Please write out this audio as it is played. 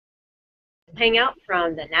hangout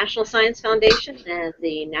from the National Science Foundation and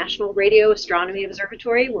the National Radio Astronomy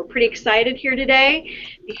Observatory. We're pretty excited here today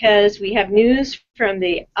because we have news from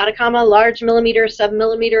the Atacama Large Millimeter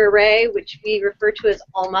submillimeter array, which we refer to as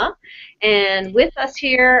ALMA. And with us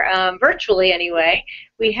here, virtually anyway,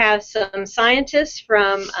 we have some scientists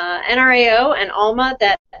from NRAO and ALMA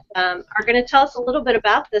that are going to tell us a little bit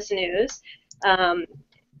about this news.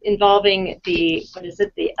 Involving the,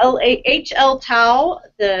 the HL Tau,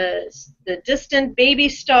 the distant baby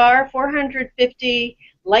star 450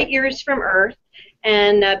 light years from Earth,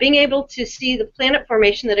 and being able to see the planet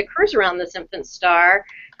formation that occurs around this infant star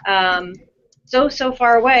so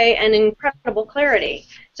far away and in incredible clarity.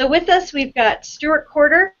 So with us we've got Stuart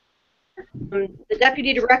Corder, the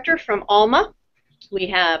Deputy Director from ALMA. We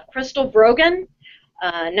have Crystal Brogan,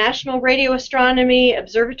 National Radio Astronomy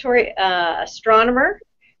Observatory astronomer.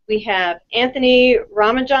 We have Anthony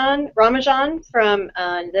Ramajan from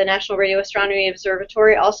the National Radio Astronomy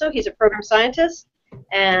Observatory also. He's a program scientist.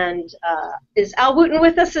 And is Al Wooten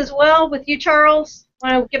with us as well, with you, Charles?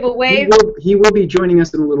 Want to give a wave? He will be joining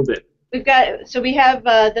us in a little bit. We have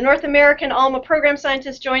the North American ALMA program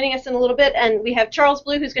scientist joining us in a little bit, and we have Charles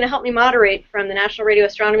Blue, who's going to help me moderate from the National Radio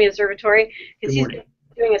Astronomy Observatory, because he's been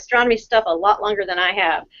doing astronomy stuff a lot longer than I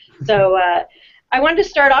have. So I wanted to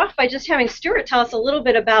start off by just having Stuart tell us a little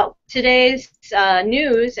bit about today's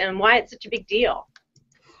news and why it's such a big deal.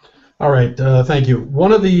 All right, thank you.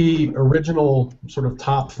 One of the original sort of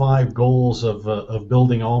top 5 goals of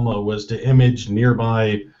building ALMA was to image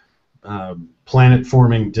nearby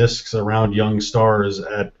planet-forming disks around young stars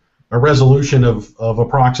at a resolution of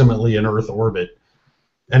approximately an Earth orbit.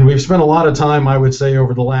 And we've spent a lot of time, I would say,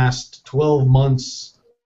 over the last 12 months,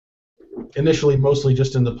 initially mostly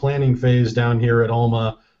just in the planning phase down here at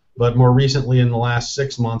ALMA, but more recently in the last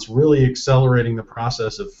 6 months, really accelerating the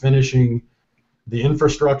process of finishing the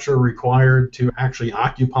infrastructure required to actually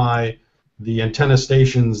occupy the antenna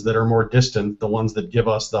stations that are more distant, the ones that give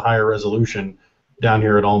us the higher resolution down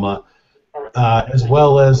here at ALMA, as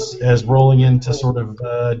well as rolling into sort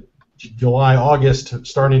of July, August,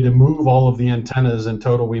 starting to move all of the antennas. In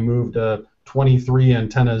total, we moved 23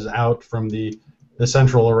 antennas out from the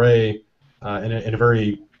central array in a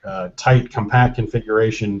very tight, compact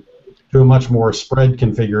configuration to a much more spread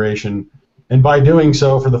configuration. And by doing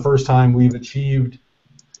so, for the first time, we've achieved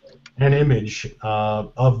an image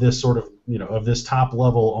of this sort of, of this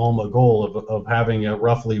top-level ALMA goal of having a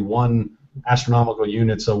roughly 1 astronomical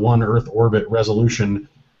unit, so 1 Earth orbit resolution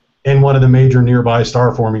in one of the major nearby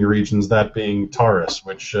star-forming regions, that being Taurus,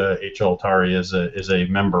 which HL Tauri is a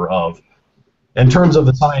member of. In terms of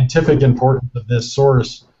the scientific importance of this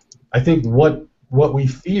source, I think what we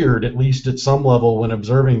feared, at least at some level when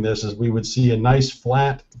observing this, is we would see a nice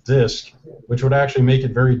flat disk, which would actually make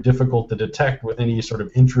it very difficult to detect with any sort of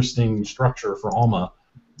interesting structure for ALMA.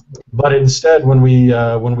 But instead, when we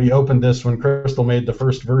opened this, when Crystal made the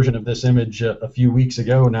first version of this image a few weeks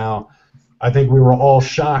ago now, I think we were all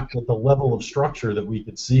shocked at the level of structure that we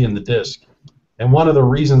could see in the disk. And one of the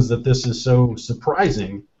reasons that this is so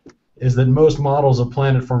surprising is that most models of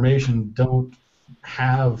planet formation don't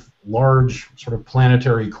have large sort of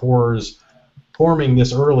planetary cores forming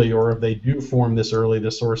this early, or if they do form this early,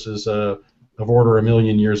 the source is of order 1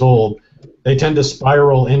 million years old, they tend to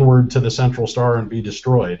spiral inward to the central star and be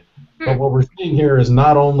destroyed. But what we're seeing here is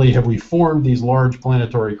not only have we formed these large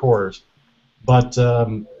planetary cores, but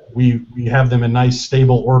we have them in nice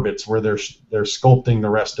stable orbits where they're sculpting the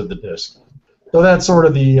rest of the disk. So that's sort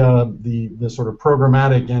of the sort of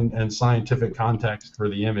programmatic and scientific context for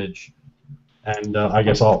the image. And I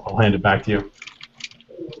guess I'll hand it back to you.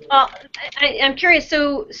 Well, I'm curious,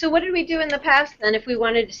 so what did we do in the past then if we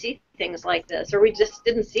wanted to see things like this, or we just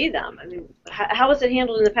didn't see them? I mean, how was it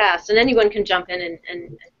handled in the past? And anyone can jump in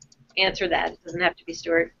and answer that. It doesn't have to be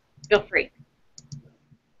Stuart. Feel free.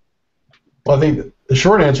 Well, I think the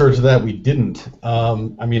short answer to that, we didn't.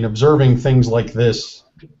 I mean, observing things like this,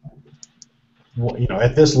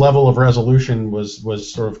 at this level of resolution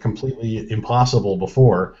was sort of completely impossible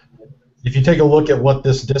before. If you take a look at what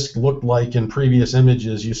this disk looked like in previous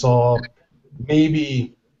images, you saw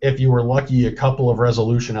maybe, if you were lucky, a couple of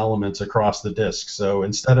resolution elements across the disk. So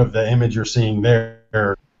instead of the image you're seeing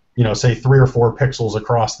there, say 3 or 4 pixels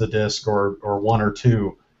across the disk, or 1 or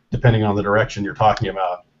 2, depending on the direction you're talking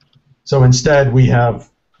about. So instead, we have,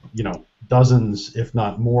 dozens, if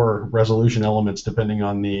not more, resolution elements depending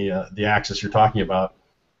on the axis you're talking about.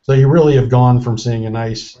 So you really have gone from seeing a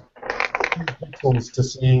nice pixels to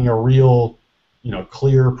seeing a real,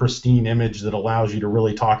 clear, pristine image that allows you to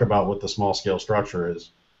really talk about what the small-scale structure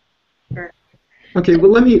is. Sure. Okay, well,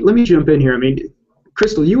 let me jump in here. I mean,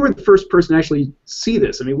 Crystal, you were the first person to actually see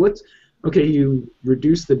this. I mean, Okay, you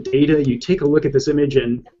reduce the data, you take a look at this image,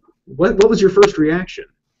 and what was your first reaction?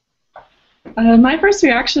 My first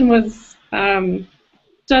reaction was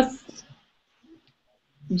just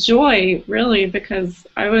joy, really, because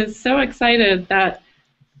I was so excited that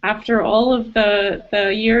after all of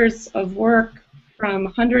the years of work from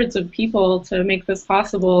hundreds of people to make this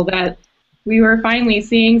possible, that we were finally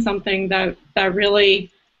seeing something that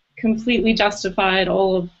really completely justified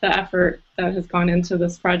all of the effort that has gone into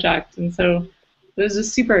this project. And so it was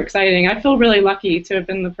just super exciting. I feel really lucky to have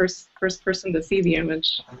been the first person to see the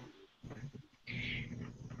image.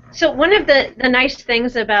 So one of the nice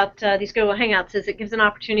things about these Google Hangouts is it gives an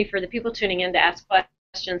opportunity for the people tuning in to ask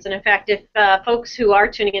questions. And in fact, if folks who are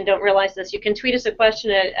tuning in don't realize this, you can tweet us a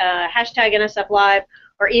question at hashtag NSF Live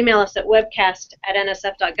or email us at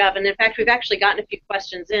webcast@nsf.gov. And in fact, we've actually gotten a few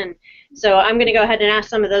questions in. So I'm going to go ahead and ask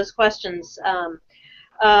some of those questions.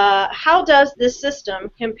 How does this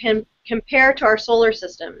system compare to our solar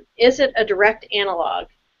system? Is it a direct analog?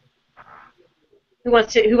 Who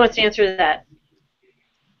wants to answer that?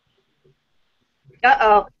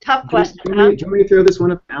 Uh-oh, tough question. Do you want me to throw this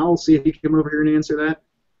one up, Al, see if you can come over here and answer that?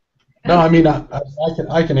 No, I mean,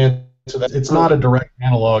 I can answer that. It's not a direct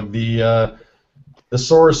analog. The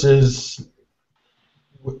source is,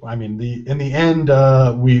 I mean, in the end,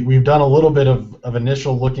 we've done a little bit of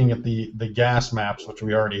initial looking at the gas maps, which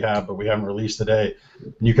we already have, but we haven't released today.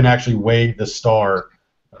 And you can actually weigh the star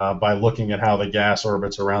by looking at how the gas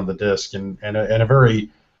orbits around the disk, and a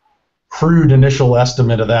very crude initial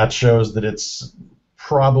estimate of that shows that it's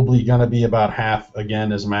probably going to be about half,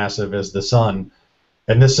 again, as massive as the sun.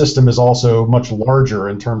 And this system is also much larger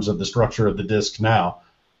in terms of the structure of the disk now.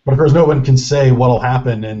 But of course, no one can say what will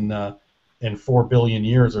happen in 4 billion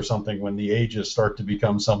years or something when the ages start to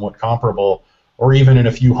become somewhat comparable, or even in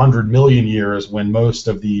a few 100 million years when most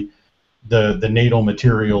of the natal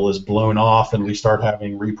material is blown off and we start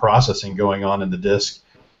having reprocessing going on in the disk.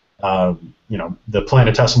 You know, the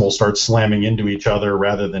planetesimals start slamming into each other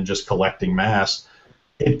rather than just collecting mass.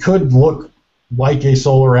 It could look like a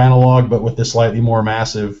solar analog, but with this slightly more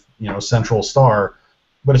massive, you know, central star.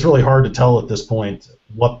 But it's really hard to tell at this point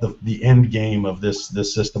what the end game of this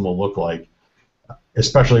system will look like,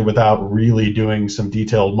 especially without really doing some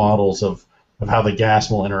detailed models of how the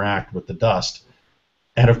gas will interact with the dust.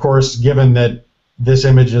 And of course, given that this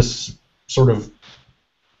image is sort of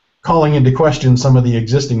calling into question some of the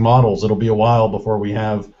existing models, it'll be a while before we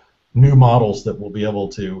have new models that will be able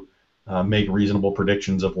to make reasonable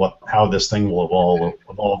predictions of how this thing will evolve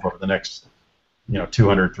over the next, you know,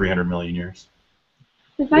 200, 300 million years.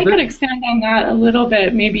 If I could expand on that a little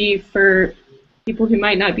bit, maybe for people who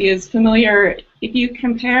might not be as familiar, if you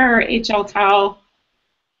compare HL Tau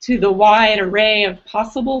to the wide array of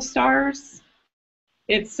possible stars,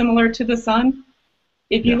 it's similar to the sun.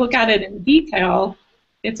 If you look at it in detail,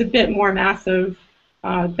 it's a bit more massive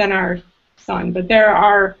than our sun, but there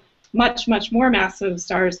are much, much more massive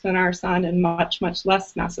stars than our sun and much, much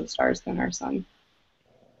less massive stars than our sun.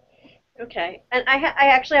 Okay, and I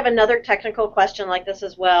actually have another technical question like this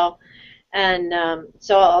as well, and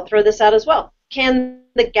so I'll throw this out as well. Can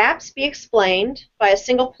the gaps be explained by a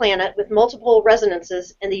single planet with multiple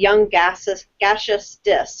resonances in the young gaseous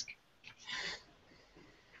disk?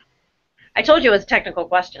 I told you it was a technical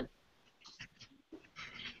question.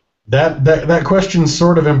 That question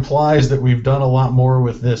sort of implies that we've done a lot more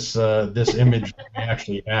with this this image than we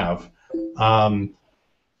actually have.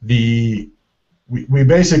 We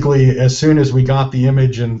basically, as soon as we got the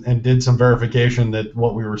image and did some verification that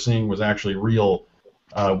what we were seeing was actually real,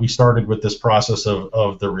 we started with this process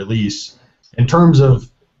of the release. In terms of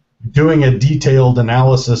doing a detailed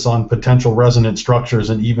analysis on potential resonant structures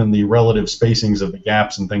and even the relative spacings of the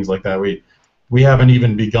gaps and things like that, we haven't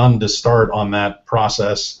even begun to start on that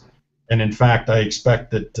process. And in fact, I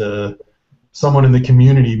expect that someone in the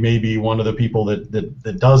community may be one of the people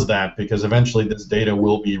that does that, because eventually this data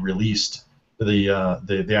will be released to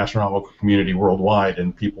the astronomical community worldwide,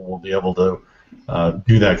 and people will be able to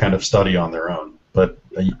do that kind of study on their own. But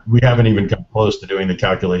we haven't even come close to doing the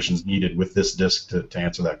calculations needed with this disk to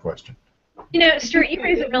answer that question. You know, Stuart, you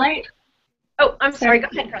raise it really. Oh, I'm sorry. Go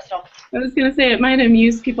ahead, Crystal. I was going to say, it might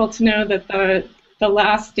amuse people to know that the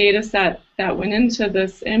last data set that went into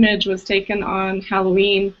this image was taken on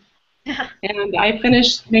Halloween. And I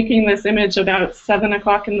finished making this image about 7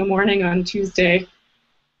 o'clock in the morning on Tuesday.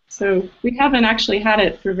 So we haven't actually had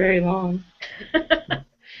it for very long.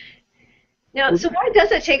 Now, so why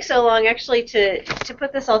does it take so long actually to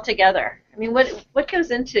put this all together? I mean, what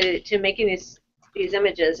goes into making these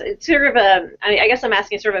images? It's sort of I guess I'm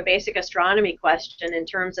asking sort of a basic astronomy question in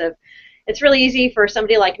terms of, it's really easy for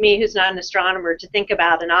somebody like me who's not an astronomer to think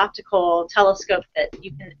about an optical telescope that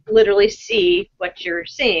you can literally see what you're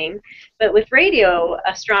seeing. But with radio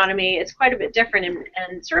astronomy, it's quite a bit different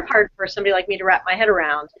and sort of hard for somebody like me to wrap my head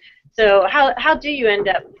around. So how do you end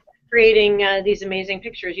up creating these amazing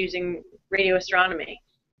pictures using radio astronomy?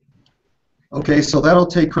 Okay, so that'll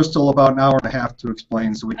take Crystal about an hour and a half to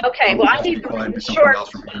explain. So we can Okay, well, I need a short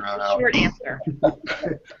answer.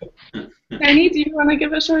 Penny, do you want to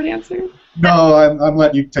give a short answer? No, I'm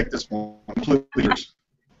letting you take this one completely.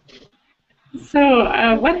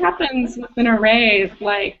 So what happens with an array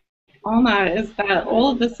like ALMA is that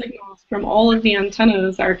all of the signals from all of the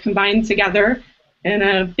antennas are combined together in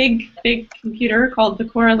a big computer called the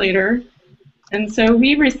correlator. And so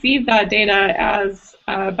we receive that data as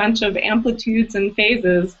a bunch of amplitudes and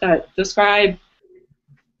phases that describe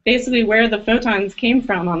basically where the photons came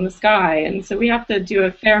from on the sky. And so we have to do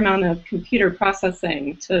a fair amount of computer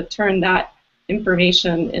processing to turn that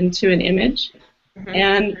information into an image. Mm-hmm.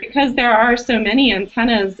 And because there are so many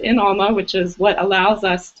antennas in ALMA, which is what allows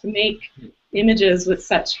us to make images with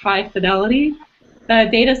such high fidelity, the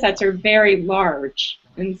data sets are very large.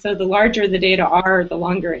 And so the larger the data are, the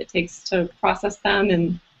longer it takes to process them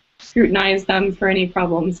and scrutinize them for any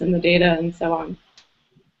problems in the data and so on.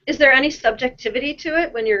 Is there any subjectivity to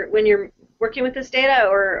it when you're working with this data,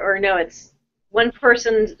 or no? It's one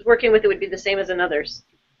person working with it would be the same as another's.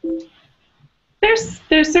 There's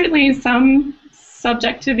certainly some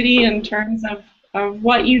subjectivity in terms of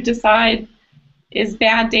what you decide is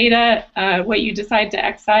bad data, what you decide to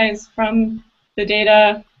excise from the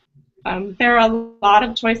data. There are a lot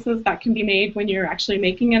of choices that can be made when you're actually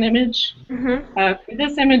making an image. Mm-hmm. For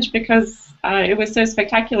this image, because it was so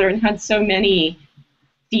spectacular and had so many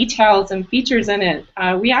details and features in it,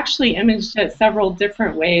 we actually imaged it several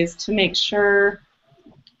different ways to make sure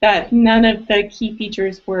that none of the key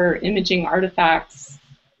features were imaging artifacts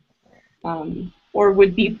or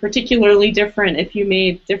would be particularly different if you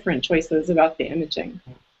made different choices about the imaging.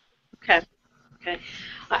 Okay. Okay.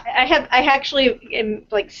 I actually am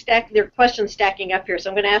there are questions stacking up here, so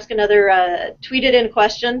I'm going to ask another tweeted in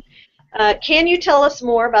question. Can you tell us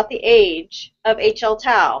more about the age of HL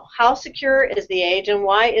Tau? How secure is the age, and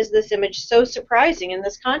why is this image so surprising in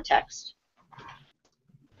this context?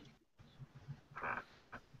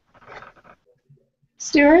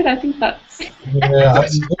 Stuart, I think that's... Yeah,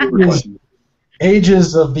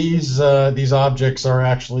 ages of these objects are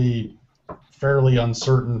actually fairly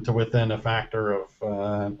uncertain to within a factor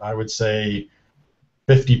of, I would say,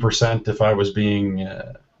 50% if I was being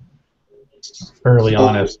fairly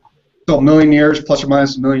honest. So a million years, plus or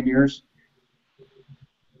minus a million years?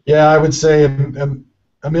 Yeah, I would say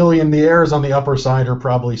a million. The errors on the upper side are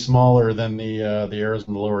probably smaller than the errors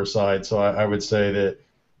on the lower side, so I would say that,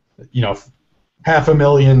 you know,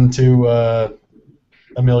 500,000 to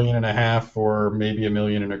 1.5 million, or maybe 1.25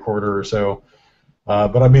 million or so.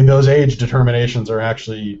 But I mean, those age determinations are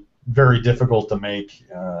actually very difficult to make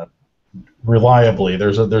reliably.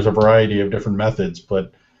 There's a variety of different methods,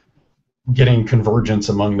 but getting convergence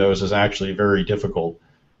among those is actually very difficult.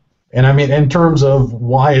 And I mean, in terms of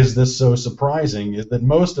why is this so surprising, is that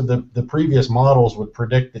most of the previous models would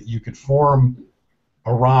predict that you could form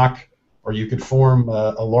a rock or you could form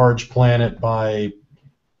a large planet by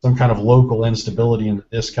some kind of local instability in the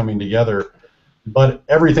disk coming together. But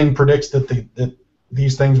everything predicts that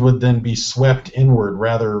these things would then be swept inward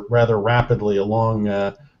rather rapidly along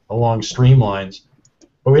streamlines.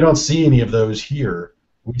 But we don't see any of those here.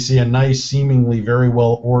 We see a nice, seemingly very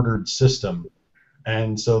well-ordered system.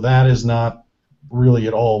 And so that is not really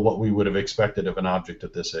at all what we would have expected of an object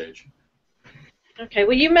at this age. Okay.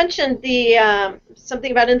 Well, you mentioned the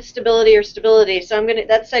something about instability or stability, so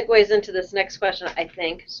that segues into this next question, I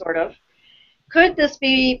think, sort of. Could this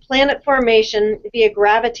be planet formation via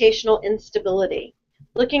gravitational instability?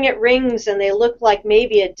 Looking at rings, and they look like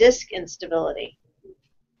maybe a disk instability.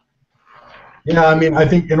 Yeah, I mean, I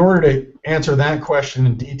think in order to answer that question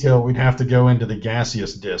in detail, we'd have to go into the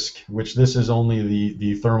gaseous disk, which this is only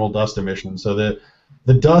the thermal dust emission. So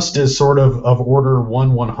the dust is sort of order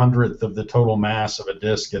 1/100th of the total mass of a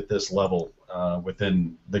disk at this level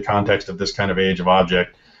within the context of this kind of age of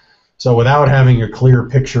object. So without having a clear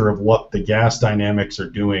picture of what the gas dynamics are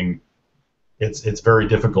doing, it's very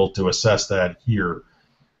difficult to assess that here.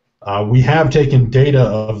 We have taken data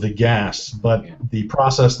of the gas, but the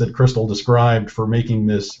process that Crystal described for making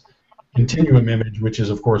this continuum image, which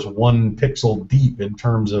is of course 1 pixel deep in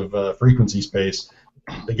terms of frequency space,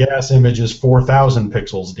 the gas image is 4,000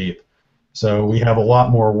 pixels deep. So we have a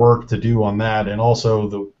lot more work to do on that, and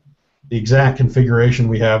also the exact configuration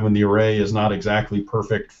we have in the array is not exactly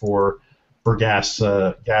perfect for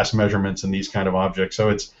gas measurements and these kind of objects. So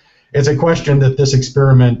it's a question that this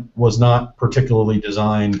experiment was not particularly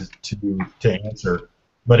designed to answer,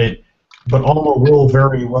 but ALMA will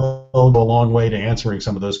very well go a long way to answering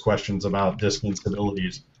some of those questions about disk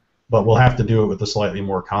instabilities, but we'll have to do it with a slightly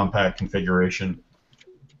more compact configuration.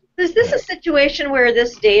 Is this a situation where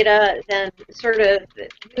this data then sort of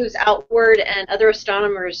moves outward and other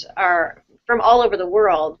astronomers are from all over the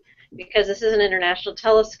world, because this is an international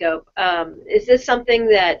telescope, is this something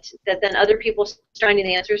that then other people start finding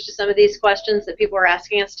the answers to some of these questions that people are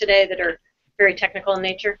asking us today that are very technical in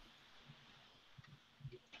nature?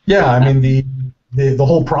 Yeah, I mean, the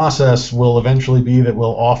whole process will eventually be that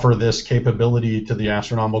we'll offer this capability to the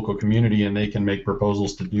astronomical community, and they can make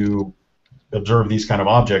proposals to observe these kind of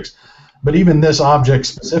objects. But even this object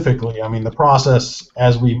specifically, I mean, the process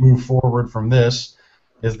as we move forward from this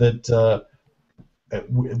is that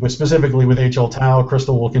specifically with HL Tau,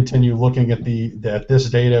 Crystal will continue looking at this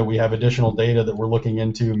data. We have additional data that we're looking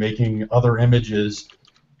into, making other images.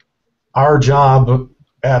 Our job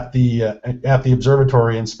at the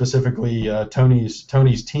observatory, and specifically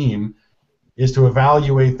Tony's team, is to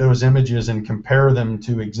evaluate those images and compare them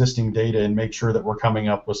to existing data and make sure that we're coming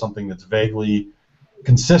up with something that's vaguely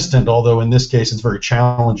consistent, although in this case it's very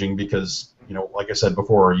challenging because, like I said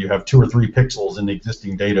before, you have 2 or 3 pixels in the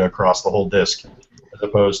existing data across the whole disk as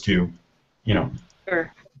opposed to,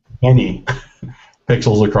 Sure. many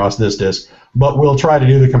pixels across this disk. But we'll try to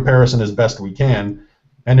do the comparison as best we can.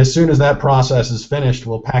 And as soon as that process is finished,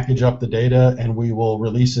 we'll package up the data and we will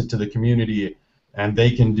release it to the community, and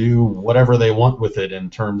they can do whatever they want with it in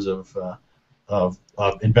terms of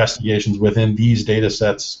investigations within these data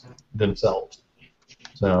sets themselves.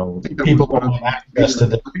 So people will have access to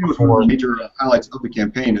this. I think it was one of the major highlights of the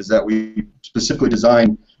campaign is that we specifically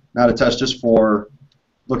designed not a test just for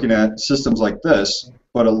looking at systems like this,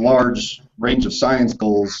 but a large range of science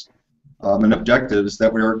goals and objectives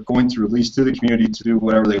that we are going to release to the community to do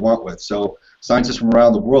whatever they want with. So scientists from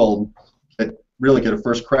around the world that really get a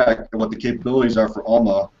first crack at what the capabilities are for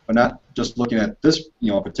ALMA, but not just looking at this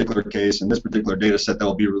particular case and this particular data set that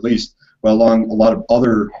will be released, but along a lot of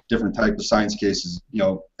other different types of science cases,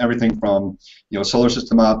 everything from solar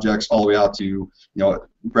system objects all the way out to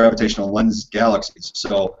gravitational lens galaxies.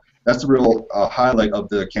 So that's the real highlight of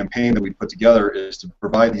the campaign that we put together, is to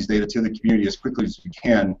provide these data to the community as quickly as we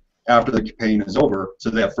can after the campaign is over,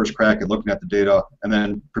 so they have first crack at looking at the data and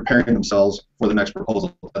then preparing themselves for the next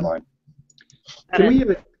proposal deadline.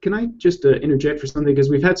 Can I just interject for something,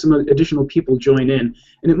 because we've had some additional people join in,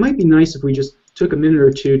 and it might be nice if we just took a minute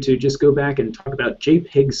or two to just go back and talk about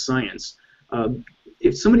JPEG science.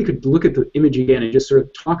 If somebody could look at the image again and just sort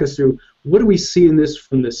of talk us through, what do we see in this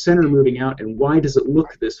from the center moving out, and why does it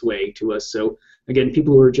look this way to us? So again,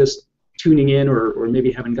 people who are just tuning in or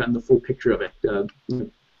maybe haven't gotten the full picture of it,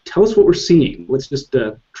 tell us what we're seeing. Let's just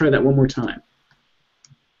try that one more time.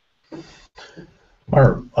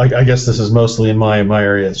 I guess this is mostly in my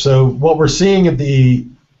area. So what we're seeing at the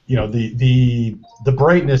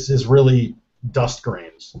brightness is really dust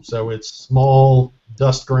grains. So it's small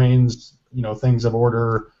dust grains, things of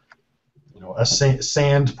order,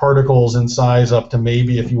 sand particles in size up to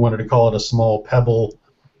maybe, if you wanted to call it, a small pebble.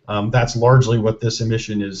 That's largely what this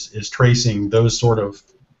emission is tracing, those sort of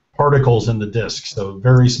particles in the disk. So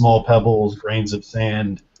very small pebbles, grains of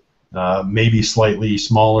sand, maybe slightly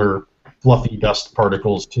smaller fluffy dust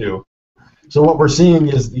particles too. So what we're seeing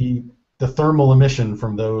is the thermal emission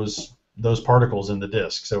from those particles in the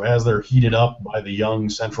disk. So as they're heated up by the young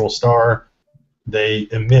central star, they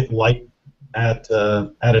emit light at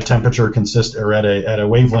a temperature or at a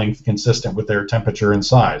wavelength consistent with their temperature and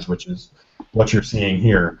size, which is what you're seeing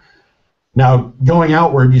here. Now, going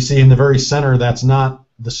outward, you see in the very center, that's not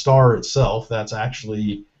the star itself. That's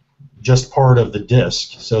actually just part of the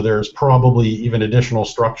disk. So there's probably even additional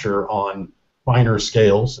structure on finer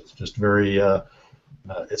scales. It's just very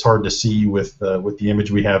it's hard to see with the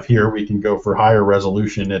image we have here. We can go for higher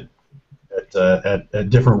resolution at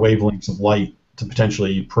different wavelengths of light to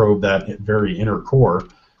potentially probe that very inner core.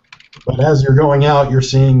 But as you're going out, you're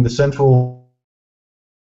seeing the central,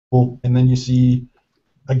 and then you see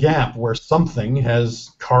a gap where something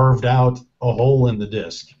has carved out a hole in the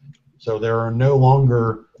disk. So there are no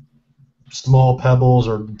longer small pebbles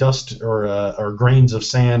or dust or grains of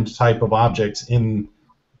sand type of objects in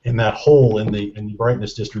that hole in the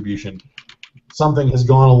brightness distribution. Something has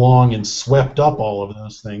gone along and swept up all of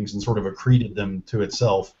those things and sort of accreted them to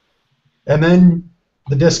itself. And then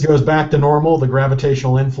the disk goes back to normal. The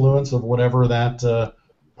gravitational influence of whatever that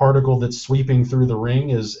particle that's sweeping through the ring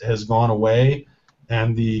has gone away,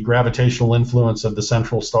 and the gravitational influence of the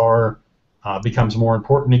central star becomes more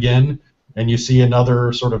important again. and you see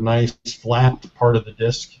another sort of nice flat part of the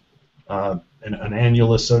disk, an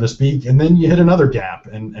annulus, so to speak, and then you hit another gap,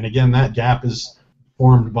 and again, that gap is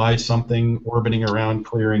formed by something orbiting around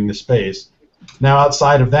clearing the space. Now,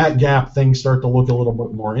 outside of that gap, things start to look a little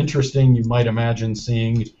bit more interesting. You might imagine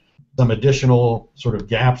seeing some additional sort of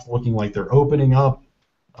gaps looking like they're opening up,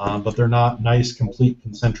 but they're not nice, complete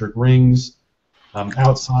concentric rings.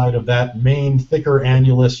 Outside of that main, thicker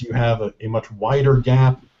annulus, you have a much wider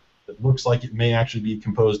gap that looks like it may actually be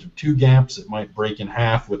composed of two gaps. It might break in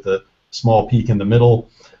half with a small peak in the middle.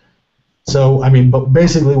 So, I mean, but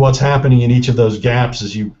basically what's happening in each of those gaps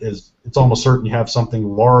is it's almost certain you have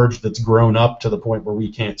something large that's grown up to the point where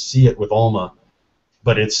we can't see it with ALMA,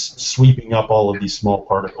 but it's sweeping up all of these small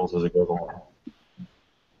particles as it goes along.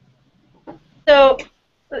 So,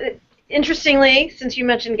 interestingly, since you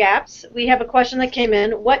mentioned gaps, we have a question that came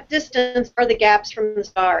in. What distance are the gaps from the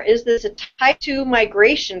star? Is this a type 2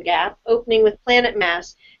 migration gap opening with planet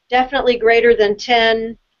mass definitely greater than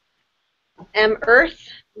 10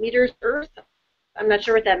 meters Earth? I'm not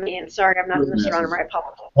sure what that means. Sorry, I'm not an astronomer. I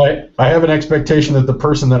apologize. I have an expectation that the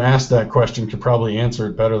person that asked that question could probably answer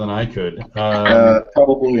it better than I could.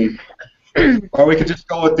 Probably. Or we could just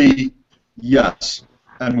go with the yes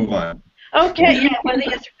and move on. Okay, yeah, one of the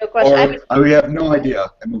yes or no questions. Or we have no idea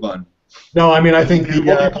and move on. No, I mean, I think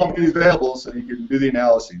the company is available, so you can do the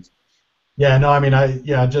analyses. Yeah, no, I mean,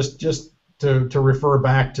 just to refer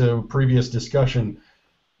back to previous discussion,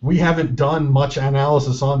 we haven't done much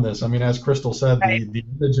analysis on this. I mean, as Crystal said, the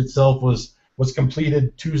image itself was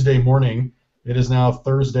completed Tuesday morning. It is now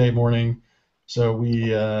Thursday morning, so we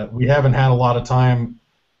haven't had a lot of time,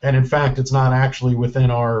 and in fact, it's not actually within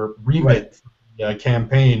our remit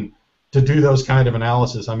campaign to do those kind of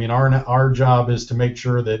analysis. I mean, our job is to make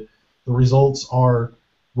sure that the results are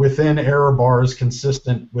within error bars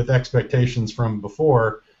consistent with expectations from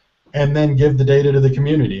before, and then give the data to the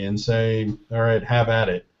community and say, all right, have at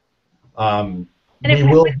it. We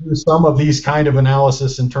will do some of these kind of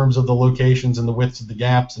analysis in terms of the locations and the widths of the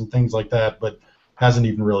gaps and things like that, but hasn't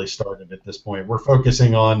even really started at this point. We're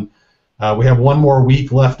focusing on, we have one more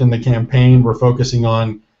week left in the campaign. We're focusing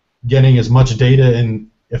on getting as much data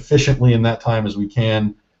in efficiently in that time as we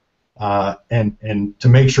can, and to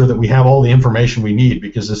make sure that we have all the information we need,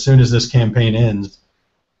 because as soon as this campaign ends,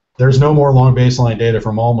 there's no more long baseline data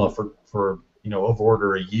from ALMA for of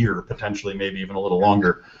order a year, potentially maybe even a little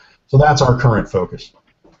longer. So that's our current focus.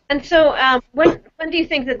 And so when do you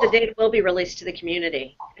think that the data will be released to the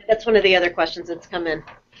community? That's one of the other questions that's come in.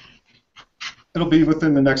 It'll be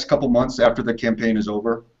within the next couple months after the campaign is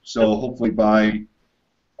over. So hopefully by,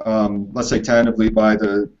 let's say tentatively by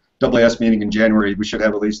the AAS meeting in January, we should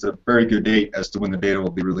have at least a very good date as to when the data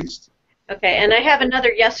will be released. Okay, and I have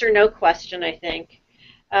another yes or no question, I think.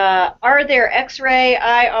 Are there X-ray,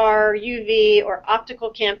 IR, UV, or optical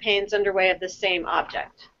campaigns underway of the same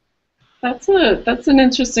object? That's an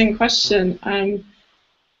interesting question.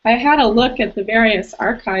 I had a look at the various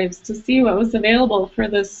archives to see what was available for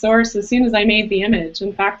this source as soon as I made the image.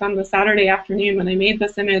 In fact, on the Saturday afternoon when I made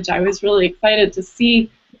this image, I was really excited to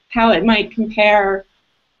see how it might compare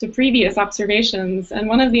to previous observations. And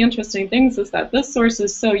one of the interesting things is that this source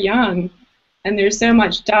is so young and there's so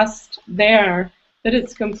much dust there that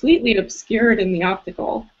it's completely obscured in the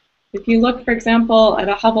optical. If you look, for example, at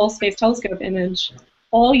a Hubble Space Telescope image,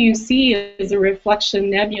 all you see is a reflection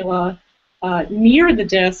nebula near the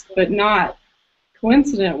disk, but not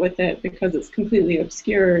coincident with it because it's completely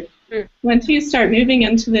obscured. Once you start moving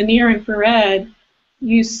into the near infrared,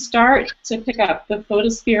 you start to pick up the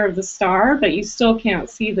photosphere of the star, but you still can't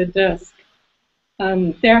see the disk.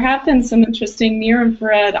 There have been some interesting near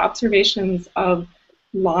infrared observations of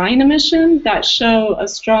line emission that show a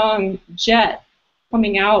strong jet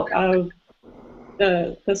coming out of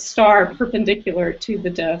the star perpendicular to the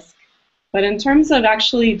disk. But in terms of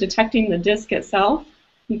actually detecting the disk itself,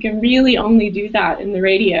 you can really only do that in the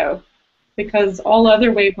radio because all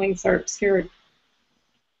other wavelengths are obscured.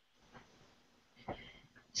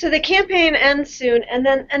 So the campaign ends soon, and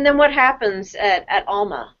then what happens at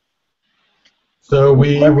ALMA? So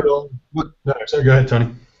we will. No, so go ahead,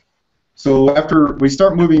 Tony. So after we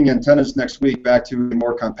start moving antennas next week back to a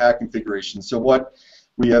more compact configuration, so what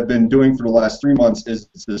we have been doing for the last 3 months is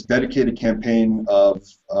this dedicated campaign of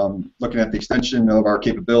looking at the extension of our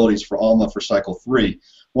capabilities for ALMA for cycle 3.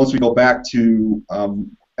 Once we go back to,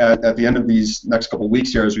 at the end of these next couple of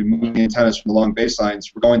weeks here, as we move the antennas from the long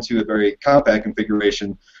baselines, we're going to a very compact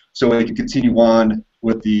configuration so we can continue on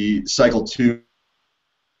with the cycle 2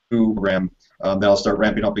 program that'll start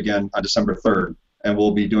ramping up again on December 3rd. And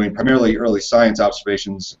we'll be doing primarily early science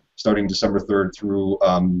observations starting December 3rd through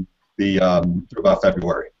about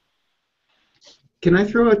February. Can I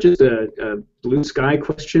throw out just a blue sky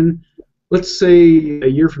question? Let's say a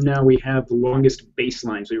year from now we have the longest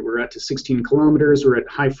baseline. So we're out to 16 kilometers, we're at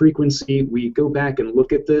high frequency, we go back and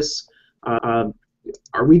look at this.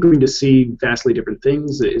 Are we going to see vastly different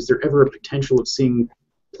things? Is there ever a potential of seeing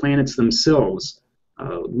planets themselves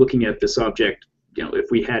looking at this object? You know,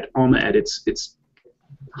 if we had ALMA at its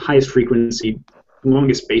highest frequency,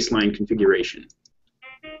 longest baseline configuration.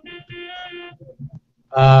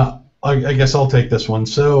 I guess I'll take this one.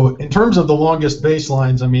 So in terms of the longest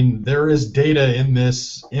baselines, I mean, there is data in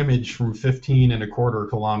this image from 15.25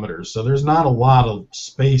 kilometers. So there's not a lot of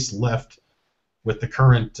space left with the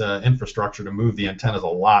current infrastructure to move the antennas a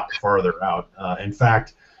lot farther out. In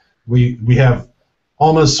fact, we have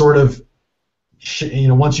almost sort of,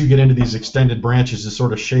 once you get into these extended branches, it's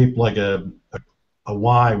sort of shaped like a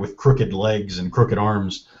Y with crooked legs and crooked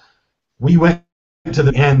arms. We went to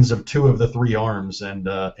the ends of 2 of the 3 arms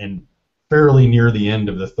and fairly near the end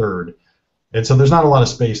of the 3rd. And so there's not a lot of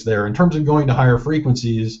space there. In terms of going to higher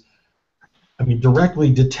frequencies, I mean,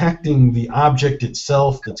 directly detecting the object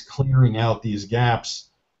itself that's clearing out these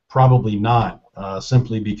gaps, probably not,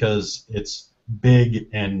 simply because it's big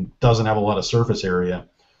and doesn't have a lot of surface area.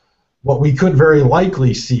 What we could very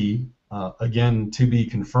likely see, again, to be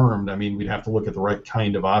confirmed, I mean, we'd have to look at the right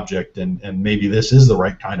kind of object, and maybe this is the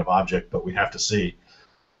right kind of object, but we have to see,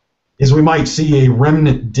 is we might see a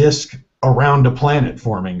remnant disk around a planet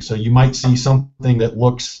forming. So you might see something that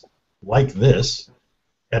looks like this,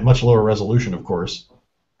 at much lower resolution, of course,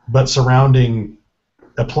 but surrounding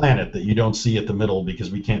a planet that you don't see at the middle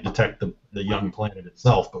because we can't detect the young planet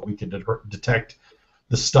itself, but we can detect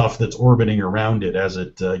the stuff that's orbiting around it as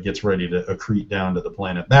it gets ready to accrete down to the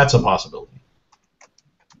planet. That's a possibility.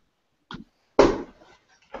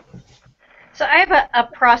 So I have a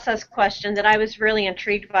process question that I was really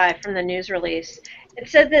intrigued by from the news release. It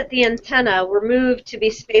said that the antenna were moved to be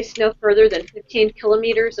spaced no further than 15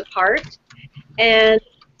 kilometers apart. And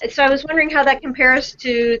so I was wondering how that compares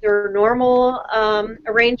to their normal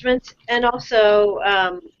arrangement, and also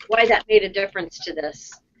why that made a difference to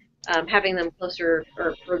this, having them closer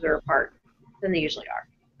or further apart than they usually are.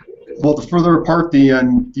 Well, the further apart the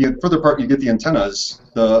further apart you get the antennas,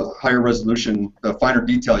 the higher resolution, the finer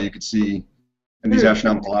detail you could see in these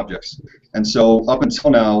astronomical objects. And so up until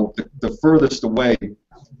now, the furthest away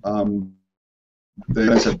the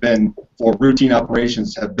antennas have been for routine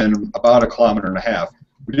operations have been about 1.5 kilometers.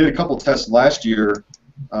 We did a couple tests last year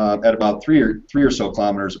at about 3 or so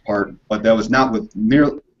kilometers apart, but that was not with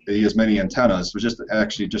nearly as many antennas. It was just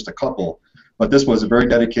actually just a couple. But this was a very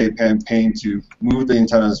dedicated campaign to move the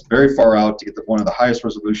antennas very far out to get one of the highest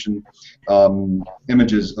resolution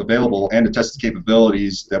images available, and to test the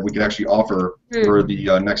capabilities that we could actually offer for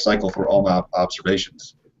the next cycle for ALMA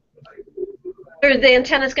observations. Are the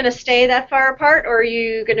antennas going to stay that far apart, or are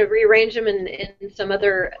you going to rearrange them in some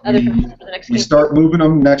other for the next campaign? We start moving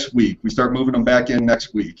them next week. We start moving them back in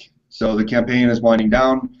next week. So the campaign is winding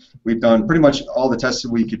down. We've done pretty much all the tests that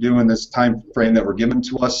we could do in this time frame that were given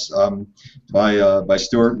to us by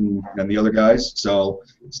Stuart and the other guys. So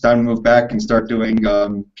it's time to move back and start doing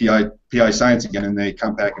PI science again in a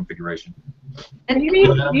compact configuration. And maybe it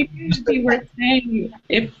would be worth saying,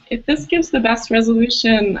 if this gives the best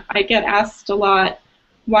resolution, I get asked a lot,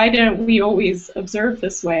 why don't we always observe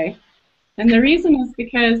this way? And the reason is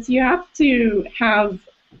because you have to have,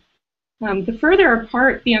 the further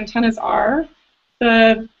apart the antennas are,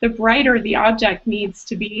 the brighter the object needs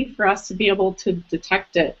to be for us to be able to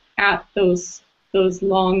detect it at those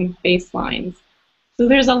long baselines. So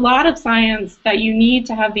there's a lot of science that you need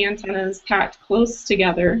to have the antennas packed close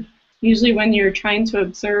together, usually when you're trying to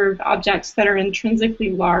observe objects that are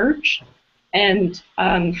intrinsically large and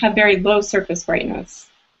have very low surface brightness.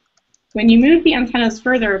 When you move the antennas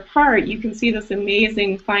further apart, you can see this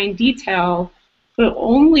amazing fine detail, but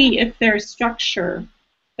only if there's structure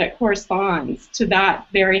that corresponds to that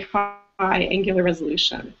very high angular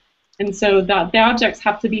resolution. And so the objects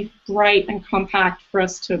have to be bright and compact for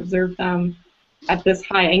us to observe them at this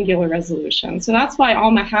high angular resolution. So that's why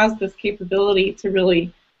ALMA has this capability to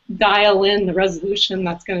really dial in the resolution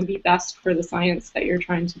that's going to be best for the science that you're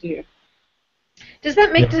trying to do. Does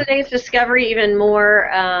that make today's discovery even more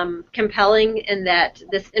compelling in that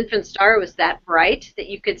this infant star was that bright that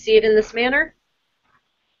you could see it in this manner?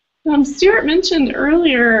 Stuart mentioned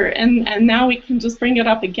earlier, and now we can just bring it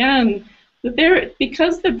up again, that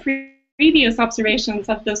because the previous observations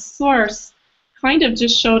of this source kind of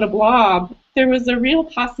just showed a blob, there was a real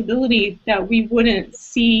possibility that we wouldn't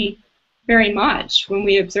see very much when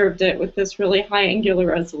we observed it with this really high angular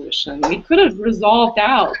resolution. We could have resolved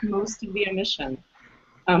out most of the emission.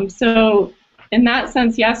 So in that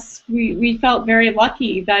sense, yes, we felt very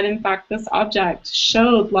lucky that, in fact, this object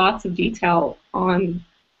showed lots of detail on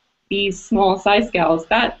these small size scales.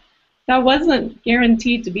 That wasn't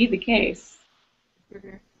guaranteed to be the case.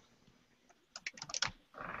 Mm-hmm.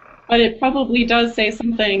 But it probably does say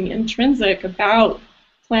something intrinsic about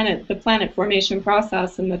the planet formation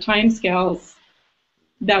process and the timescales,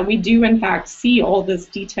 that we do, in fact, see all this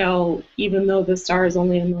detail, even though the star is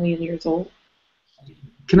only 1 million years old.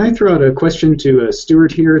 Can I throw out a question to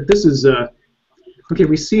Stuart here? This is, okay,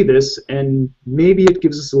 we see this, and maybe it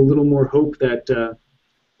gives us a little more hope that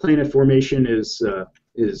planet formation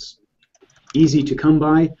is easy to come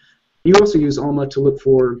by. You also use ALMA to look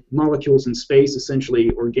for molecules in space, essentially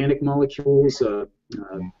organic molecules, the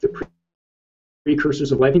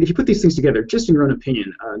precursors of life. If you put these things together, just in your own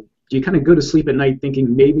opinion, do you kind of go to sleep at night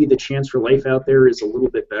thinking maybe the chance for life out there is a little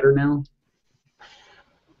bit better now?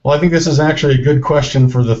 Well, I think this is actually a good question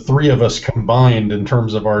for the three of us combined in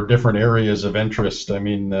terms of our different areas of interest. I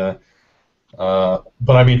mean, but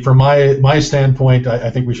I mean, from my standpoint, I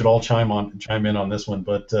think we should all chime in on this one.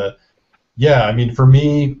 But yeah, I mean, for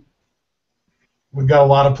me, we've got a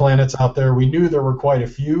lot of planets out there. We knew there were quite a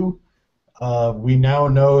few. We now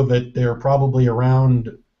know that they're probably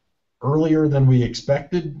around earlier than we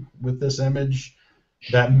expected with this image.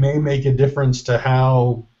 That may make a difference to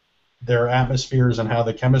how their atmospheres and how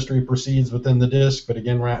the chemistry proceeds within the disk. But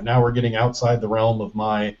again, now we're getting outside the realm of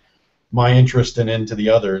my interest and into the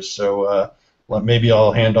others. So maybe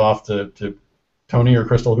I'll hand off to Tony or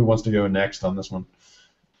Crystal, who wants to go next on this one.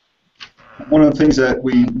 One of the things that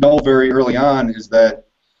we know very early on is that,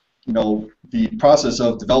 you know, the process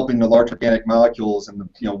of developing the large organic molecules and,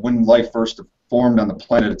 you know, when life first formed on the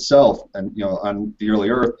planet itself and, you know, on the early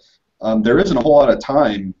Earth, there isn't a whole lot of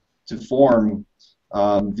time to form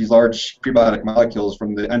these large prebiotic molecules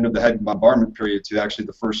from the end of the head bombardment period to actually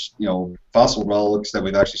the first, you know, fossil relics that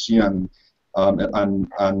we've actually seen on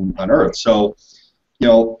Earth. So, you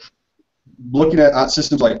know, looking at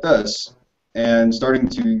systems like this and starting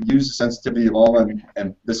to use the sensitivity of ALMA,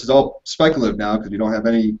 and this is all speculative now because we don't have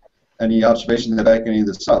any observations that back any of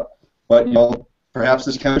this up. But, you know, perhaps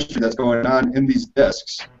this chemistry that's going on in these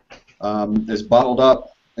disks is bottled up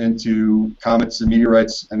into comets and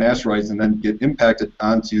meteorites and asteroids and then get impacted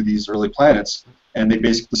onto these early planets, and they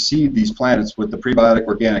basically seed these planets with the prebiotic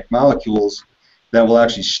organic molecules that will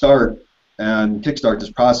actually start and kickstart this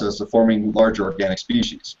process of forming larger organic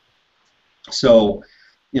species. So,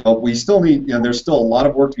 you know, we still need, you know, there's still a lot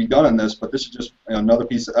of work to be done on this, but this is just, you know, another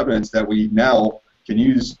piece of evidence that we now can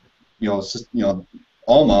use, you know,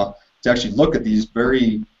 ALMA to actually look at these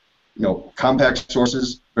very, you know, compact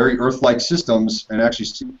sources, very Earth-like systems, and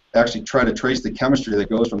actually try to trace the chemistry that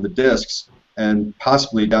goes from the disks and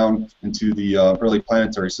possibly down into the early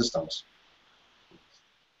planetary systems.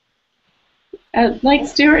 Like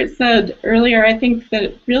Stuart said earlier, I think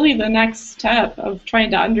that really the next step of trying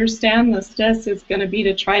to understand this disk is going to be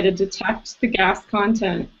to try to detect the gas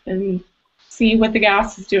content and see what the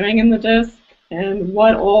gas is doing in the disk and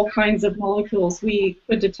what all kinds of molecules we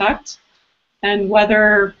could detect, and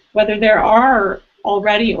whether there are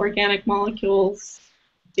already organic molecules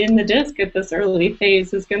in the disk at this early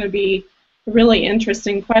phase is going to be a really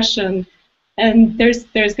interesting question. And there's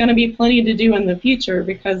going to be plenty to do in the future,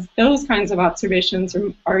 because those kinds of observations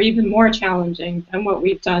are even more challenging than what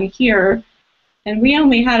we've done here. And we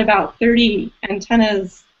only had about 30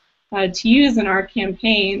 antennas to use in our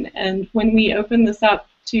campaign. And when we open this up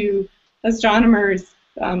to astronomers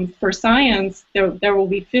for science, there will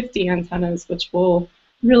be 50 antennas, which will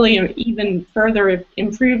really even further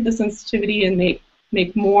improve the sensitivity and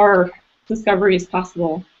make more discoveries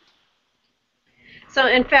possible. So,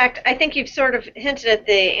 in fact, I think you've sort of hinted at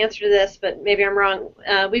the answer to this, but maybe I'm wrong.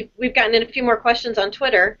 We've gotten in a few more questions on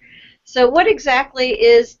Twitter. So, what exactly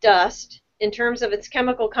is dust in terms of its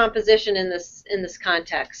chemical composition in this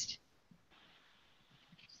context?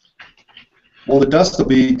 Well, the dust will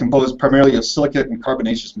be composed primarily of silicate and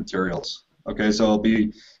carbonaceous materials. Okay, so it'll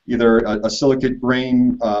be either a silicate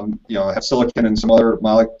grain, you know, have silicon and some other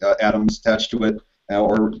atoms attached to it,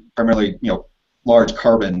 or primarily, you know, large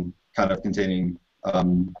carbon kind of containing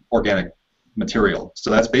organic material.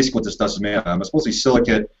 So that's basically what this dust is made of. It's mostly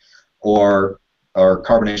silicate or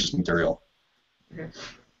carbonaceous material.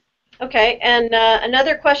 Okay, and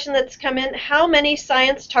another question that's come in: how many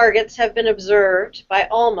science targets have been observed by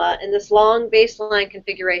ALMA in this long baseline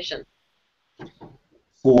configuration?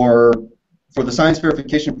 For the science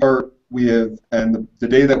verification part, we have, and the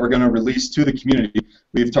data that we're going to release to the community,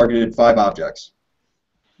 we've targeted 5 objects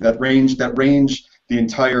that range the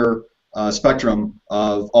entire spectrum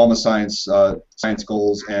of ALMA science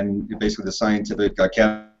goals and basically the scientific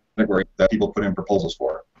categories category that people put in proposals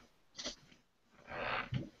for.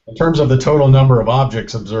 In terms of the total number of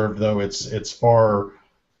objects observed, though, it's far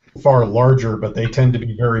larger, but they tend to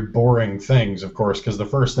be very boring things, of course, because the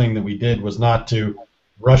first thing that we did was not to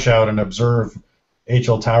rush out and observe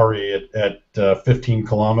H.L. Tauri at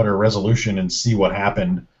 15-kilometer resolution and see what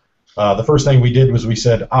happened. The first thing we did was we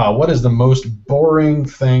said, what is the most boring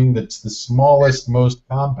thing that's the smallest, most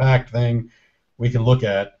compact thing we can look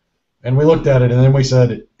at? And we looked at it, and then we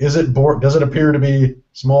said, does it appear to be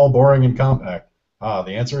small, boring, and compact?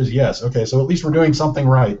 The answer is yes. Okay, so at least we're doing something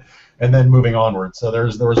right, and then moving onward. So there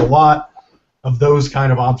was a lot of those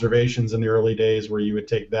kind of observations in the early days where you would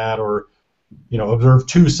take that or observe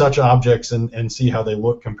two such objects and see how they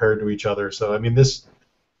look compared to each other. So I mean, this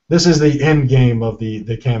is the end game of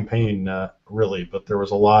the campaign, really. But there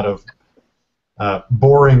was a lot of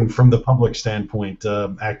boring, from the public standpoint,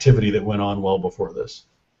 activity that went on well before this.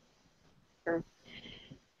 Sure.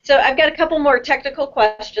 So I've got a couple more technical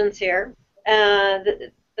questions here.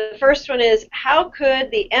 The first one is, how could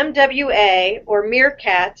the MWA or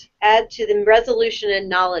MeerKAT add to the resolution and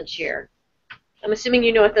knowledge here? I'm assuming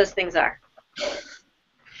you know what those things are.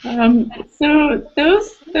 So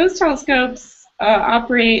those telescopes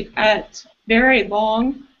operate at very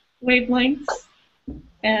long wavelengths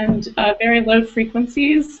and very low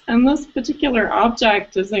frequencies, and this particular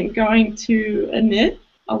object isn't going to emit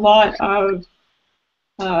a lot of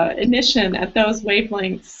emission at those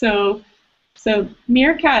wavelengths. So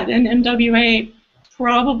MeerKAT and MWA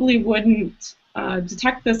probably wouldn't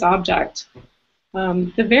detect this object.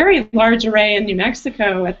 The Very Large Array in New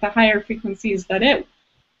Mexico, at the higher frequencies that it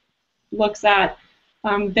looks at,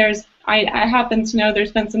 I happen to know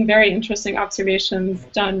there's been some very interesting observations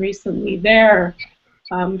done recently there,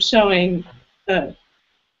 showing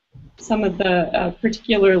some of the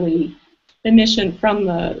particularly emission from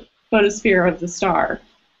the photosphere of the star.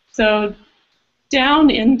 So down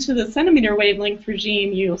into the centimeter wavelength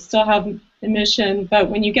regime, you'll still have emission, but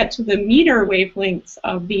when you get to the meter wavelengths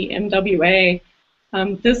of the MWA,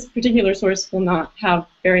 this particular source will not have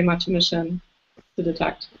very much emission to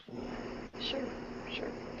detect. Sure.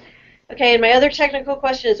 Okay, and my other technical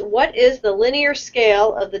question is, what is the linear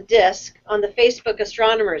scale of the disk on the Facebook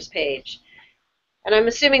Astronomers page? And I'm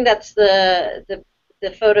assuming that's the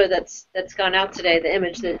photo that's gone out today, the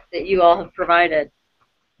image that you all have provided.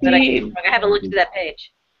 But I haven't looked at that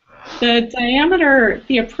page. The diameter,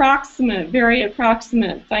 very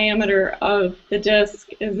approximate diameter of the disk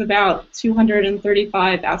is about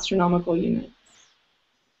 235 astronomical units.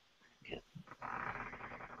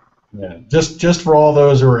 Yeah, just for all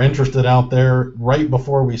those who are interested out there, right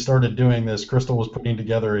before we started doing this, Crystal was putting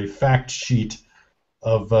together a fact sheet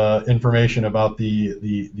of information about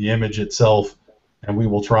the image itself, and we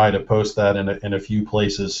will try to post that in a few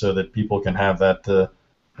places so that people can have that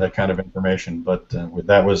kind of information. But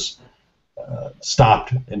that was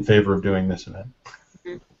stopped in favor of doing this event.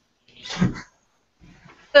 Mm-hmm.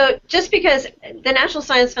 So just because the National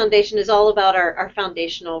Science Foundation is all about our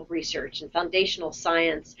foundational research and foundational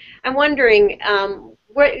science, I'm wondering,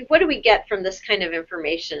 what do we get from this kind of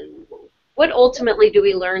information? What ultimately do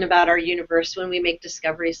we learn about our universe when we make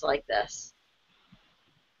discoveries like this?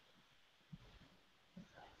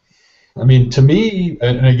 I mean, to me,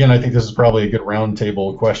 and again, I think this is probably a good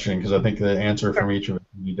roundtable question because I think the answer from each of it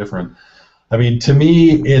can be different. I mean, to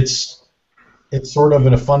me, it's sort of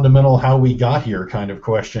a fundamental how we got here kind of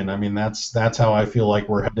question. I mean, that's how I feel like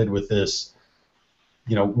we're headed with this.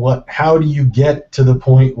 How do you get to the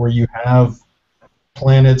point where you have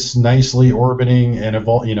planets nicely orbiting and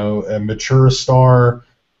a mature star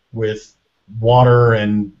with water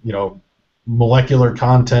and molecular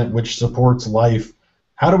content which supports life?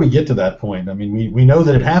 How do we get to that point? I mean, we know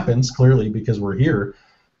that it happens clearly because we're here.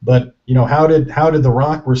 But how did the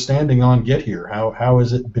rock we're standing on get here? How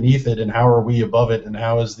is it beneath it, and how are we above it, and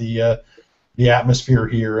how is the atmosphere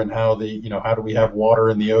here, and how do we have water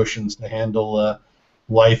in the oceans to handle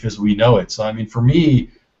life as we know it? So I mean, for me,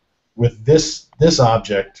 with this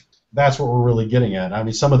object, that's what we're really getting at. I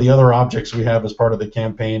mean, some of the other objects we have as part of the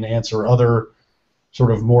campaign answer other sort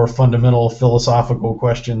of more fundamental philosophical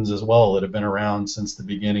questions as well that have been around since the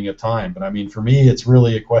beginning of time. But I mean, for me, it's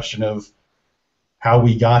really a question of how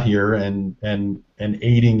we got here and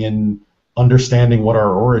aiding in understanding what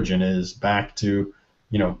our origin is back to,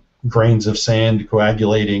 grains of sand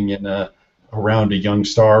coagulating around a young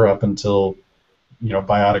star up until,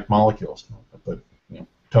 biotic molecules. But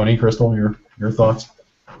Tony, Crystal, your thoughts?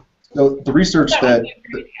 So the research that would be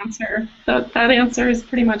a great answer. That answer is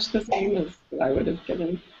pretty much the same as I would have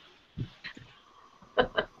given.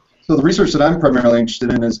 So the research that I'm primarily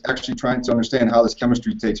interested in is actually trying to understand how this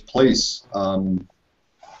chemistry takes place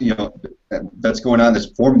that's going on, that's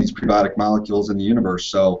forming these prebiotic molecules in the universe.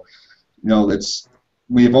 So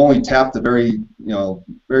we've only tapped the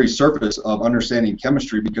very surface of understanding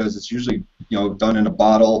chemistry, because it's usually done in a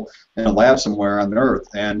bottle in a lab somewhere on the Earth.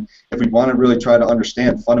 And if we want to really try to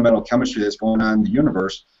understand fundamental chemistry that's going on in the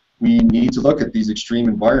universe, we need to look at these extreme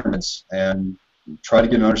environments and try to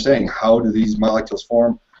get an understanding, how do these molecules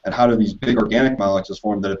form, and how do these big organic molecules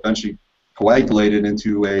form that eventually coagulated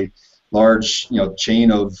into a large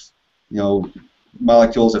chain of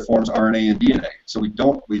molecules that forms RNA and DNA. So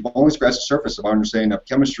we've only scratched the surface of our understanding of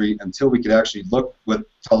chemistry until we could actually look with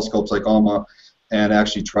telescopes like ALMA and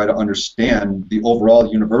actually try to understand the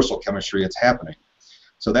overall universal chemistry that's happening.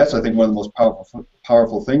 So that's, I think, one of the most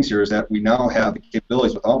powerful things here, is that we now have the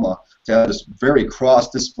capabilities with ALMA to have this very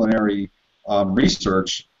cross-disciplinary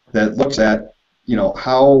research that looks at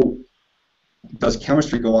how does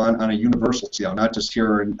chemistry go on a universal scale, not just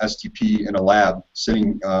here in STP in a lab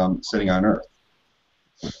sitting on Earth.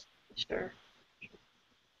 Sure.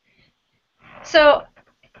 So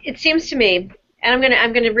it seems to me, and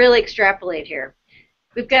I'm gonna really extrapolate here.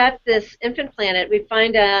 We've got this infant planet. We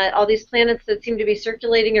find all these planets that seem to be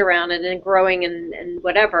circulating around it and growing and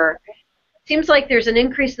whatever. Seems like there's an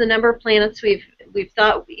increase in the number of planets we've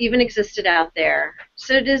thought even existed out there.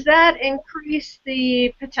 So does that increase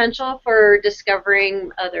the potential for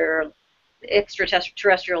discovering other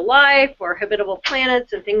extraterrestrial life or habitable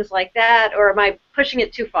planets and things like that, or am I pushing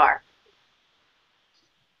it too far?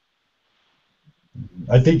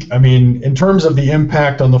 I mean, in terms of the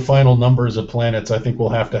impact on the final numbers of planets, I think we'll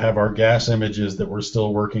have to have our gas images that we're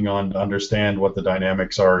still working on to understand what the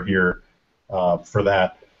dynamics are here for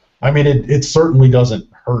that. I mean, it certainly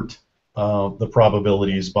doesn't hurt the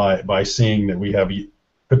probabilities by seeing that we have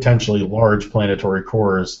potentially large planetary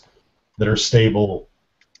cores that are stable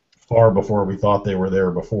far before we thought they were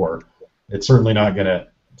there before. It's certainly not going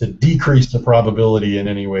to decrease the probability in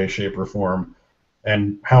any way, shape, or form.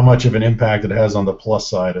 And how much of an impact it has on the plus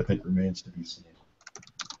side, I think, remains to be seen.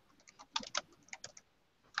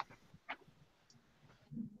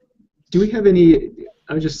 Do we have any?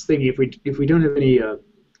 I was just thinking, if we don't have any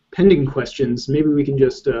pending questions, maybe we can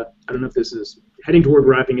just I don't know if this is heading toward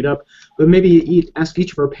wrapping it up, but maybe ask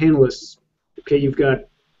each of our panelists. Okay, you've got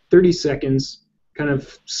 30 seconds. Kind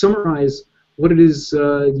of summarize what it is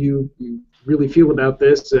you really feel about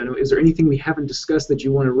this, and is there anything we haven't discussed that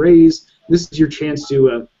you want to raise? This is your chance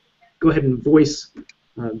to go ahead and voice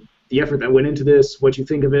the effort that went into this, what you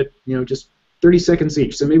think of it. Just 30 seconds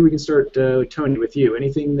each. So maybe we can start, Tony, with you.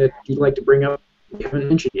 Anything that you'd like to bring up you haven't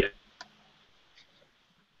mentioned yet?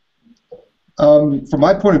 From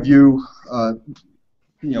my point of view,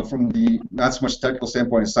 from the not so much technical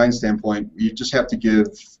standpoint, as science standpoint, you just have to give,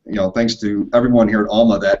 thanks to everyone here at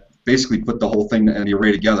ALMA that basically put the whole thing and the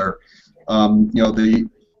array together.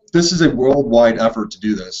 This is a worldwide effort to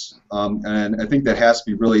do this, and I think that has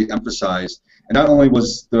to be really emphasized. And not only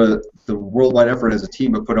was the worldwide effort as a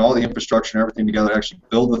team, but put all the infrastructure and everything together to actually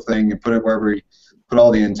build the thing and put it wherever we put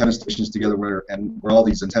all the antenna stations together where all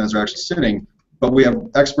these antennas are actually sitting. But we have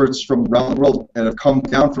experts from around the world that have come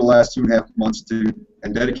down for the last 2.5 months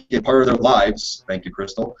and dedicate part of their lives, thank you,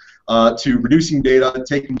 Crystal, to reducing data,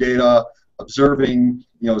 taking data, observing,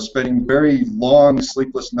 spending very long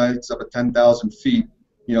sleepless nights up at 10,000 feet,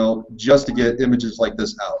 just to get images like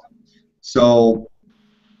this out. So,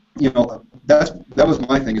 that was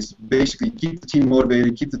my thing, is basically keep the team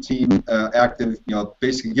motivated, keep the team active,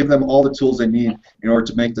 basically give them all the tools they need in order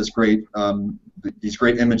to make this these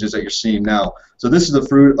great images that you're seeing now. So this is the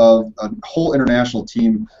fruit of a whole international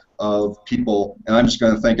team of people, and I'm just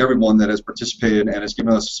going to thank everyone that has participated and has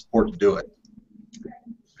given us the support to do it.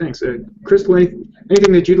 Thanks. Crystal,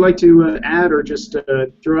 anything that you'd like to add or just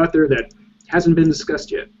throw out there that hasn't been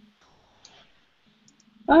discussed yet?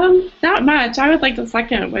 Not much. I would like to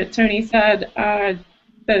second what Tony said.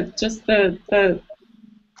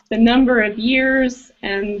 The number of years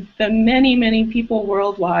and the many people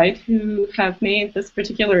worldwide who have made this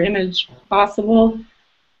particular image possible.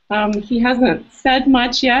 He hasn't said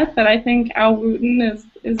much yet, but I think Al Wooten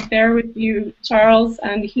is there with you, Charles,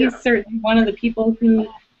 and he's certainly one of the people who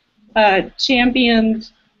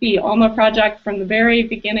championed the ALMA project from the very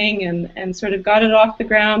beginning and sort of got it off the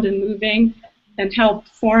ground and moving, and helped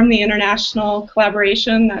form the international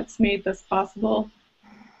collaboration that's made this possible.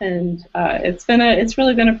 And it's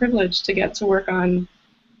really been a privilege to get to work on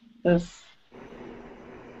this.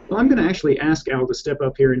 Well, I'm going to actually ask Al to step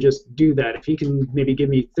up here and just do that. If he can maybe give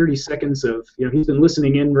me 30 seconds of, he's been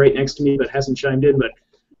listening in right next to me but hasn't chimed in, but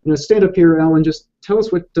stand up here, Al, and just tell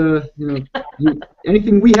us what,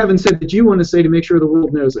 anything we haven't said that you want to say to make sure the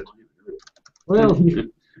world knows it. Well,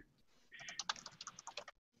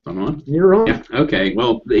 I'm on? You're on. Yeah, okay.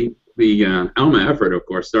 Well, the ALMA effort, of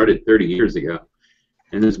course, started 30 years ago.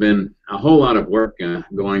 And there's been a whole lot of work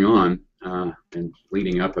going on and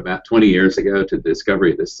leading up about 20 years ago to the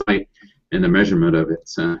discovery of the site and the measurement of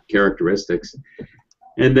its characteristics.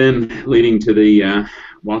 And then leading to the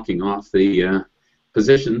walking off the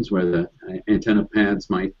positions where the antenna pads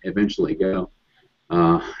might eventually go,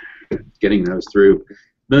 getting those through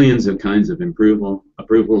millions of kinds of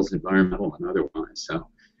approvals, environmental and otherwise. So,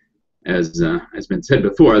 as has been said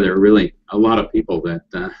before, there are really a lot of people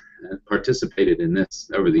that participated in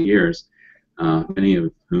this over the years, many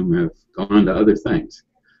of whom have gone to other things.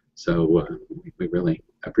 So we really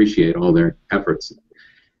appreciate all their efforts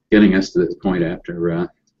getting us to this point after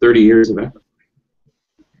 30 years of effort.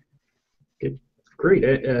 Okay. Great.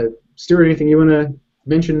 Stuart, anything you want to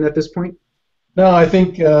mention at this point? No, I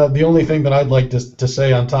think the only thing that I'd like to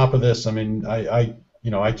say on top of this, I mean,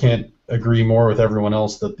 I can't agree more with everyone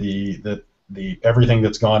else that the everything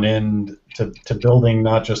that's gone in to building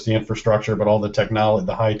not just the infrastructure but all the technology,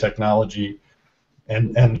 the high technology,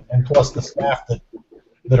 and plus the staff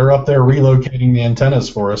that are up there relocating the antennas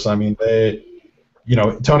for us. I mean,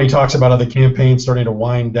 Tony talks about how the campaign's starting to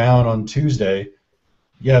wind down on Tuesday.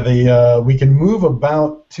 Yeah, we can move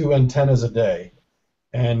about 2 antennas a day,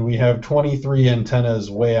 and we have 23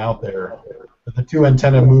 antennas way out there. But the 2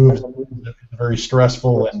 antenna moves is a very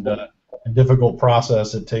stressful and difficult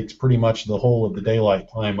process. It takes pretty much the whole of the daylight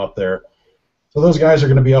time up there. So those guys are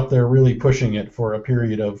going to be up there really pushing it for a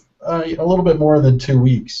period of a little bit more than 2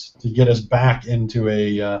 weeks to get us back into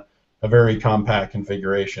a very compact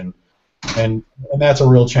configuration. And that's a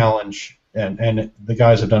real challenge. And the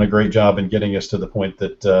guys have done a great job in getting us to the point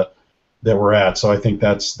that we're at. So I think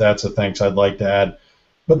that's a thanks I'd like to add.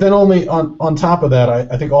 But then only on top of that,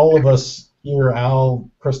 I think all of us here, Al,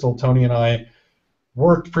 Crystal, Tony, and I,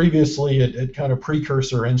 worked previously at kind of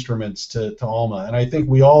precursor instruments to ALMA, and I think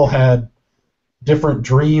we all had different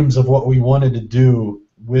dreams of what we wanted to do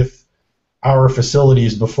with our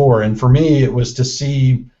facilities before. And for me, it was to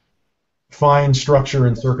see fine structure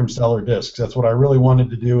in circumstellar disks. That's what I really wanted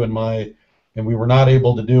to do and we were not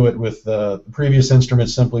able to do it with the previous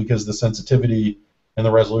instruments simply because the sensitivity and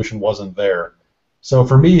the resolution wasn't there. So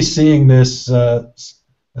for me, seeing this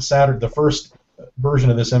the first version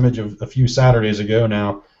of this image of a few Saturdays ago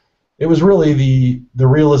now, it was really the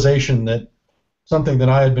realization that something that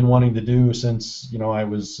I had been wanting to do since I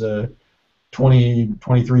was 20,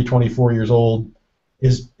 23, 24 years old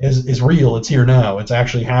is real. It's here now. It's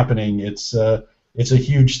actually happening. It's a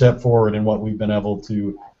huge step forward in what we've been able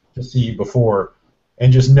to see before,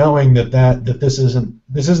 and just knowing that this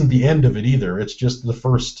isn't the end of it either. It's just the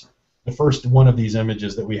first one of these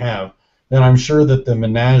images that we have. And I'm sure that the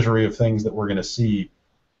menagerie of things that we're going to see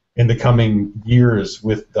in the coming years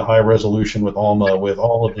with the high resolution, with ALMA, with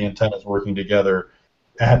all of the antennas working together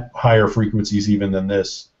at higher frequencies even than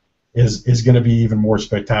this, is going to be even more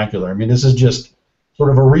spectacular. I mean, this is just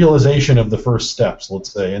sort of a realization of the first steps,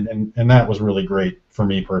 let's say, and that was really great for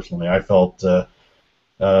me personally. I felt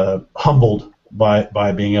humbled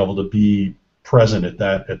by being able to be present at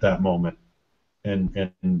that moment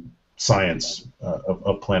in science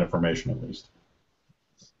of planet formation, at least.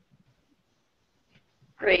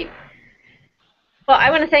 Great. Well, I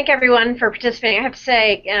want to thank everyone for participating. I have to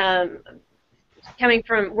say, coming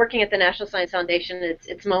from working at the National Science Foundation,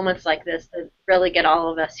 it's moments like this that really get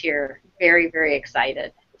all of us here very, very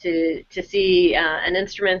excited to see an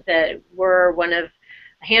instrument that we're one of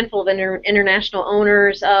a handful of international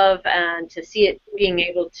owners of, and to see it being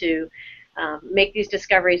able to make these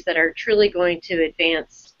discoveries that are truly going to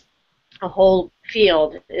advance a whole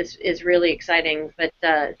field is really exciting. But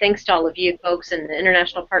thanks to all of you folks and the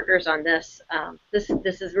international partners on this. This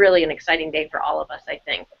is really an exciting day for all of us, I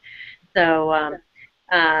think. So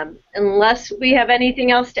unless we have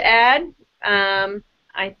anything else to add,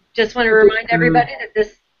 I just want to remind everybody that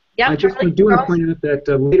this. Yeah, I just do want to point out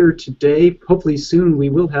that later today, hopefully soon, we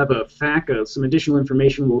will have a FAQ, some additional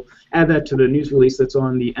information. We'll add that to the news release that's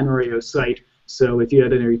on the NRAO site. So if you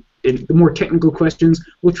had any more technical questions,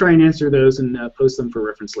 we'll try and answer those and post them for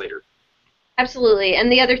reference later. Absolutely.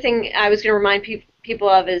 And the other thing I was going to remind people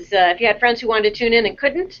of is if you had friends who wanted to tune in and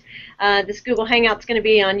couldn't, this Google Hangout's going to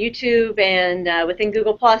be on YouTube and within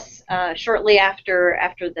Google Plus shortly after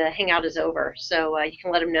the Hangout is over. So you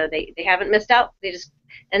can let them know they haven't missed out. They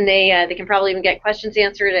can probably even get questions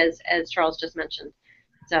answered as Charles just mentioned.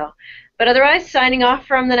 So, but otherwise, signing off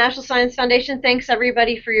from the National Science Foundation. Thanks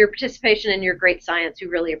everybody for your participation and your great science. We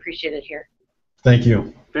really appreciate it here. Thank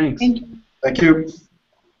you. Thanks. Thank you. Thank you.